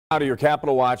Out of your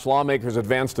Capitol Watch, lawmakers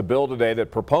advanced a bill today that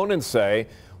proponents say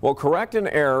will correct an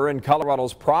error in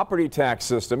Colorado's property tax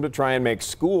system to try and make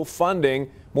school funding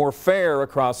more fair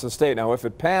across the state. Now, if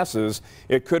it passes,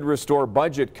 it could restore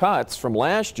budget cuts from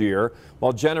last year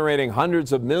while generating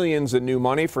hundreds of millions in new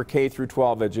money for K through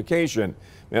 12 education.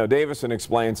 Now, Davison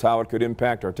explains how it could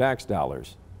impact our tax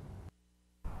dollars.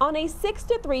 On a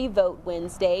 6-3 vote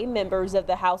Wednesday, members of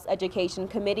the House Education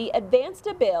Committee advanced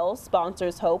a bill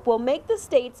sponsors hope will make the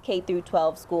state's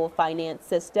K-12 school finance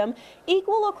system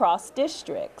equal across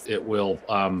districts. It will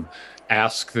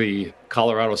ask the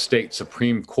Colorado State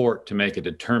Supreme Court to make a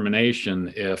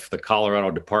determination if the Colorado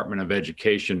Department of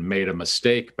Education made a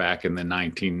mistake back in the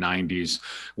 1990s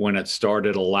when it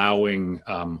started allowing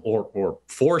or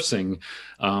forcing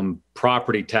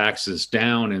property taxes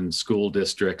down in school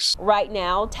districts. Right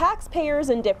now, taxpayers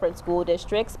in different school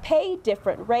districts pay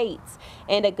different rates,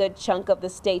 and a good chunk of the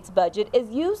state's budget is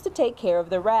used to take care of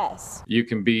the rest. You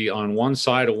can be on one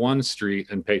side of one street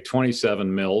and pay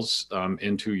 27 mills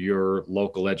into your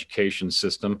local education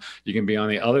system. You can be on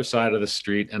the other side of the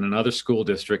street in another school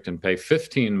district and pay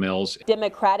 15 mills.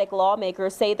 Democratic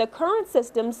lawmakers say the current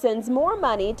system sends more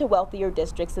money to wealthier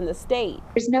districts in the state.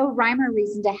 There's no rhyme or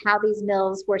reason to how these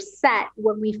mills were set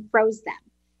when we froze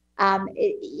them.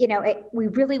 We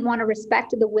really want to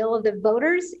respect the will of the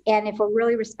voters, and if we're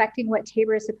really respecting what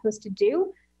Tabor is supposed to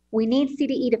do, we need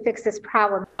CDE to fix this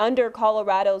problem. Under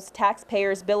Colorado's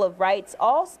Taxpayers' Bill of Rights,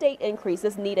 all state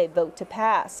increases need a vote to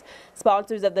pass.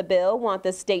 Sponsors of the bill want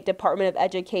the State Department of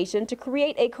Education to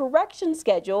create a correction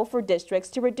schedule for districts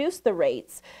to reduce the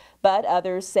rates. But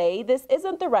others say this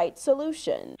isn't the right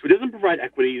solution. So it doesn't provide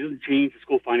equity, it doesn't change the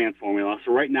school finance formula.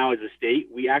 So right now as a state,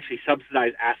 we actually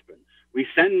subsidize Aspen. We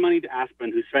send money to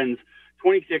Aspen, who spends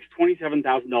 $26,000,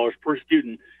 $27,000 per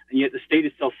student, and yet the state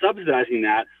is still subsidizing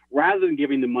that rather than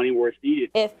giving the money where it's needed.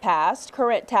 If passed,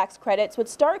 current tax credits would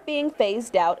start being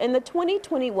phased out in the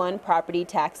 2021 property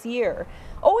tax year.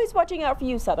 Always watching out for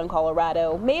you, Southern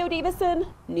Colorado. Mayo Davison,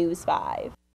 News 5.